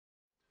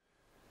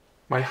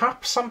Mae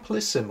Hapsamplu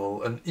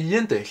Syml yn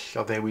un dull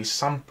o ddewis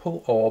sampl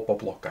o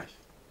boblogaeth.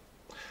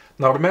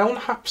 Nawr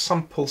mewn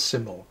Hapsampl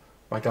Syml,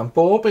 mae gan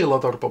bob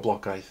aelod o'r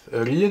boblogaeth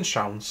yr un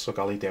siawns o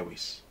gael ei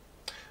dewis.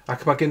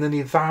 Ac mae gennym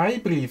ni ddau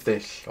brif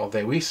ddull o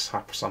ddewis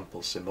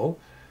Hapsampl Syml,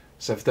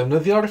 sef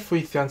defnyddio'r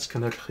ffwythiant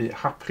cynhyrchu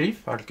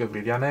Haprif ar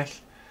gyfrifiannell,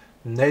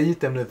 neu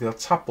defnyddio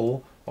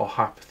dabl o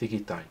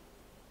Hapddigidau.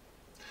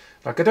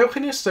 Na gadewch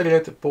i ni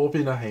ystyried bob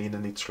un o hein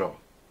yn ei tro.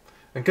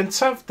 Yn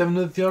gyntaf,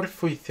 defnyddio'r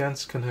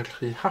ffwythiant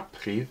cynhyrchu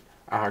Haprif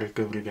ar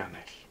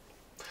gyfrifiannell.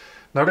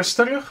 Nawr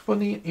ystyriwch bod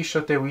ni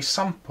eisiau dewis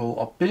sampl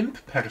o 5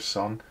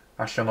 person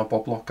allan o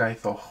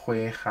boblogaeth o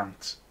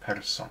 600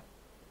 person.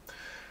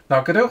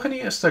 Nawr gadewch i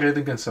ni ystyried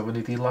yn gyntaf bod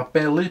ni wedi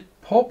labelu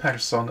pob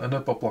person yn y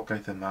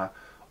boblogaeth yma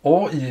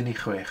o 1 i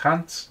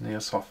 600, neu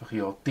os hoffech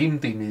chi o dim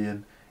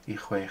 1 i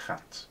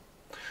 600.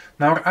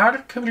 Nawr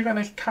ar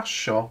cyfrifiannell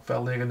casio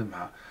fel yr un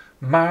yma,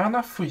 mae yna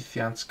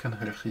ffwythiant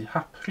cynhyrchu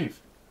Haprif.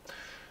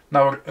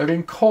 Nawr, yr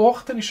un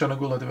coch dyn ni eisiau yn y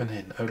gwylod fan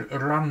hyn, yr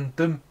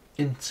random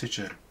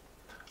integer.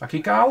 Ac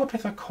i gael y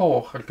pethau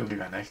coch ar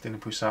gyfrifiannell, dyn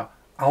ni'n pwyso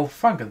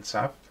alpha yn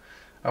gyntaf,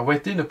 a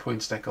wedyn y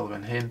pwynt degol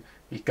fan hyn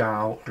i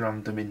gael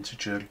random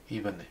integer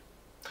i fyny.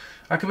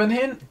 Ac fan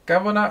hyn,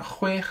 gaf yna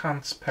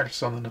 600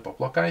 person yn y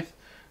boblogaeth,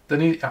 dyn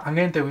ni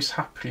angen dewis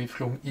Haprif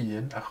rhwng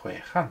 1 a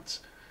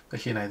 600.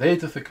 Felly na i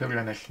ddeud wrth y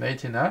cyfrifiannell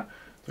wneud hynna,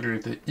 drwy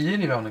roed y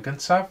 1 i fewn yn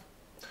gyntaf.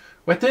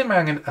 Wedyn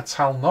mae angen y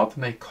talnod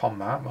neu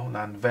coma, mae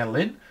hwnna'n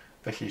felyn,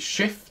 felly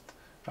shift,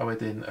 a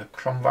wedyn y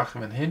cromfach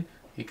fan hyn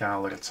i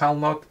gael yr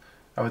talnod,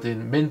 a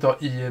wedyn mynd o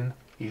 1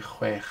 i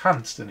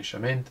 600 dyn ni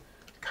eisiau mynd,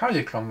 cau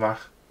y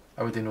cromfach,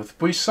 a wedyn wrth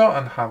bwyso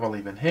yn hafol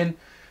i fan hyn,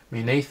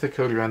 mi wneith y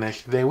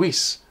cyfrifiannell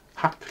ddewis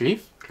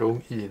Haprif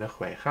rhwng 1 a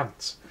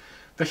 600.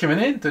 Felly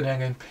fan hyn, dyn ni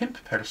angen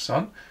 5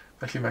 person,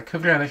 felly mae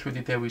cyfrifiannell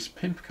wedi dewis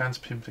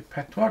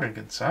 554 yn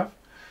gyntaf,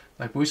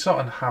 na i bwyso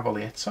yn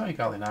hafol i eto i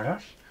gael un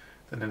arall,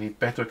 dyna ni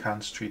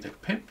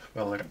 435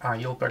 fel yr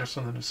ail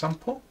berson yn y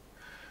sampl,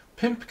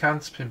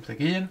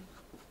 551,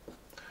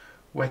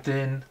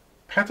 wedyn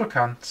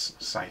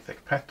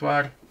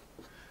 474,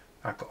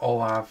 ac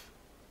olaf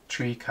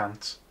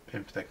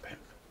 355.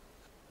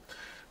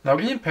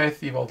 Nawr un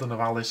peth i fod yn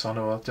ofalus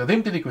ono fo, dio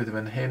ddim wedi digwydd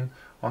fan hyn,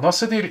 ond os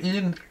ydy'r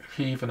un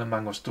rhif yn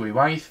ymangos 2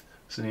 waith,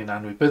 sy'n ni'n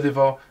anwybyddu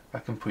fo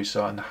ac yn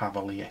pwyso yn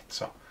hafol i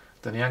eto.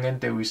 Dyna ni angen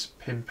dewis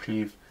 5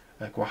 rhif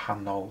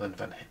gwahanol yn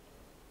fan hyn.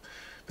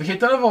 Felly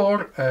dyna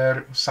fo'r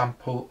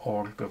sampl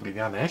o'r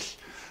gyfrifiannell,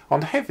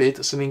 ond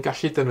hefyd sy'n ni'n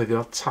gallu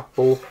defnyddio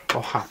dabl o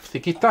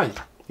Hapddigidau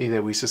i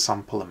ddewis y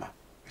sampl yma.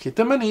 Felly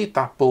dyma ni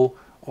dabl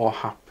o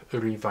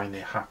Haprifau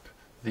neu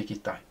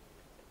Hapddigidau.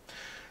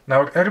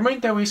 Nawr,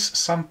 mwyn dewis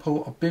sampl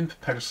o 5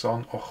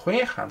 person o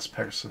 600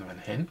 person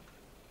fan hyn,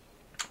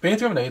 be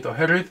dwi'n wneud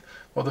oherwydd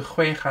fod y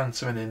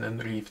 600 fan hyn yn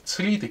rhif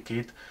 3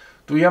 digid,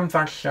 dwi am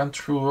ddarllen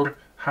trwy'r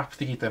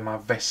Hapddigidau yma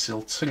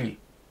fesul 3.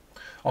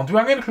 Ond dwi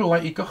angen rhywle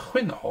i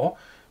gychwyn o,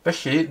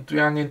 felly dwi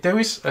angen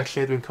dewis y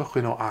lle dwi'n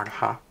cychwyn o ar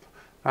hap,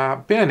 a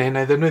be yna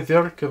na i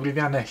ddefnyddio'r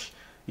gyfrifiannell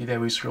i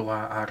ddewis rhywle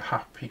ar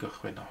hap i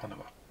gychwyn ohono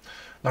fo.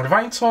 Nawr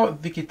faint o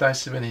ddigidau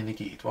sydd fan hyn i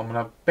gyd? Wel, mae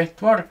yna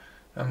 4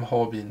 ym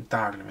mhob un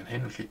darn fan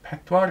hyn, felly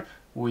 4,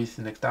 8,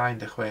 12,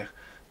 16,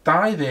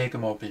 20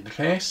 ym mhob un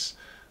rhes.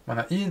 Mae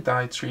yna 1,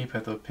 2, 3,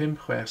 4, 5,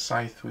 6,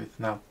 7, 8,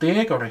 9,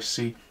 10 o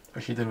resi,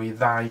 felly dyn nhw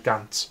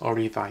 200 o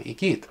rifau i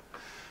gyd.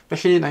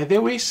 Felly na i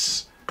ddewis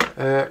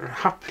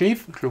Haprif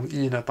rhwng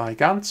 1 a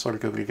 200 o'r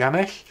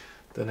gyfrifiannell,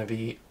 dyna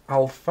fi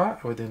alpha,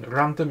 a wedyn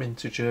random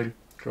integer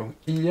rhwng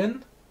 1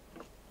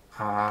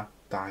 a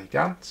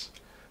 200.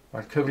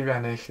 Mae'r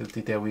cyfrifiannell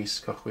wedi dewis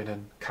cychwyn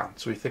yn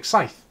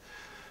 187.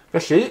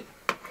 Felly,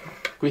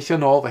 gweithio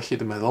nôl felly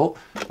dwi'n meddwl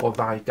o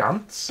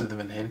 200 sydd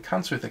yn fan hyn,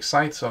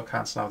 187, so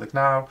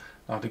 199,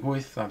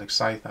 98,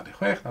 97,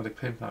 96,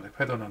 95,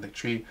 94,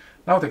 93,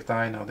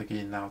 92,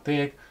 91,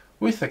 90,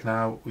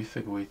 89,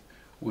 88,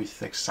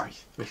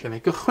 87. Felly yna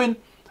i gychwyn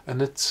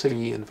yn y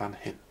 3 yn fan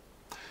hyn.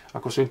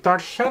 Ac os dwi'n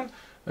darllen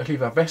y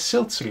rhifau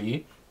fesul 3,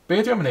 be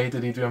dwi'n wneud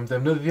ydy dwi'n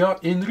defnyddio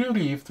unrhyw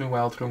rhif dwi'n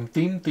weld rhwng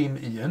dim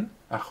 1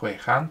 a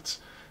 600,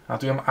 a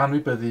dwi'n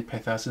anwybyddu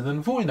pethau sydd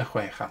yn fwy na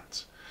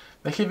 600.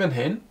 Felly fan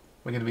hyn,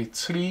 mae gen i fi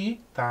 3,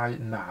 2,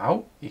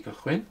 9 i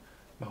gychwyn,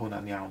 mae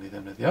hwnna'n iawn i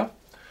ddefnyddio.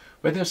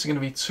 Wedyn os gen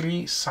i fi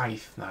 3,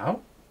 7, 9,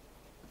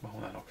 mae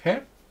hwnna'n oce.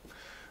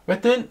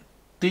 Wedyn,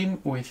 dim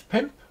 8,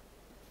 5,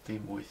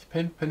 dim 8,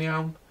 5 yn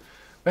iawn.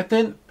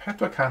 Wedyn,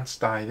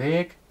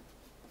 420,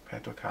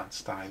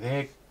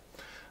 420.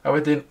 A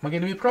wedyn, mae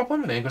gen i fi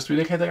broblem yn ei, os dwi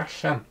wedi rhedeg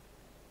allan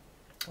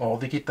o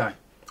ddigidau.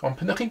 Ond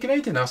pan ydych chi'n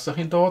gwneud hynna, os ydych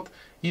chi'n dod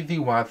i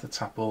ddiwedd y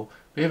tabl,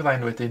 fe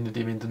fyddai'n wedyn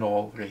wedi mynd yn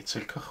ôl reit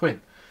i'r cychwyn.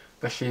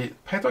 Felly,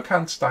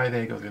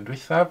 420 oedd yn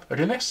dwythaf,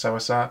 yr un nesaf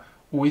oes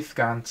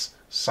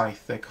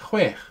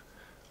 876.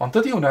 Ond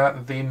dydy hwnna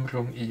ddim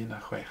rhwng 1 a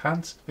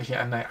 600, felly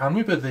yna i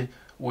anwybyddu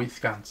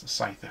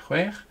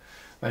 876.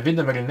 Na i fynd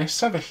am yr un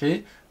nesaf felly,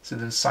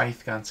 sydd yn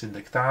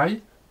 712,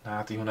 na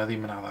di hwnna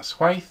ddim yn addas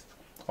chwaith,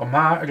 ond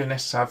mae yr un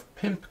nesaf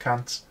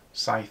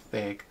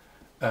 570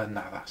 yn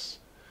addas.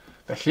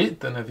 Felly,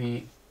 dyna fi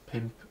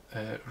 5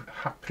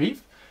 Haprif,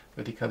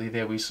 wedi cael ei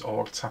ddewis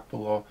o'r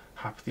tabl o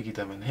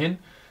Hapddigidau fan hyn.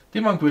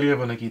 Dim ond gwirio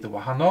fod yna gyd yn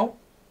wahanol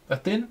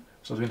ydyn,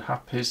 so dwi'n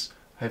hapus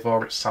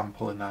efo'r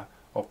sampl yna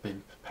o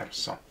 5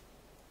 person.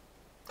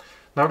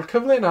 Nawr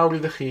cyfle nawr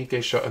idych chi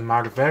geisio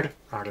ymarfer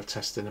ar y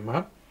testyn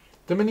yma.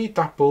 Dyma ni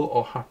dabl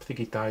o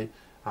Hapddigidau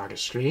ar y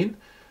sgrin.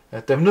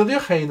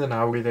 Defnyddiwch hein yn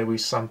awr i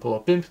ddewis sampl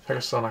o 5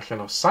 person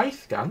allan o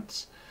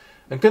 700.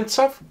 Yn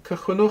gyntaf,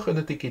 cychwynnwch yn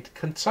y digid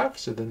cyntaf,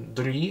 sydd yn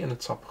 3 yn y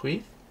top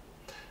chwith.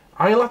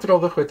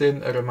 Ailadroddwch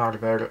wedyn yr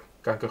ymarfer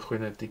gan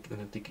gychwyn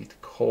yn y digid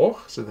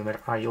coch, sydd yn yr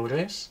ail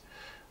res.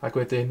 Ac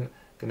wedyn,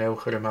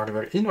 gwnewch yr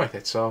ymarfer unwaith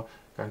eto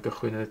gan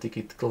gychwyn yn y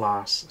digid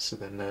glas,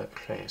 sydd yn y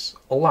res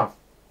olaf.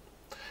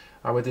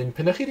 A wedyn,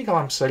 pan ych chi wedi cael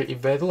amser i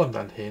feddwl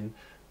amdan hyn,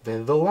 fe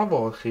ddylai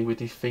fod chi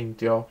wedi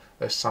ffeindio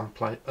y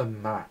samplau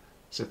yma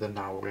sydd yn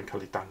nawr yn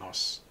cael ei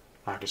dangos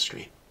ar y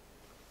sgrin.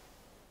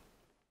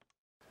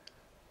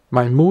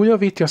 Mae mwy o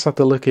fideos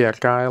adolygu ar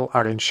gael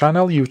ar ein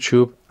sianel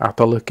YouTube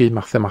Adolygu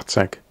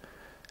Mathemateg.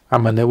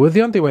 Am y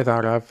newyddion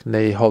diweddaraf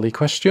neu holi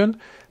cwestiwn,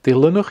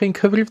 dilynwch ein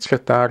cyfrif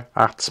trydar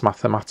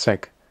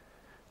 @mathemateg.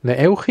 Neu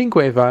ewch i'n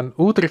gwefan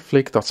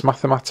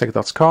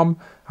www.mathemateg.com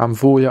am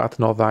fwy o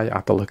adnoddau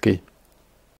adolygu.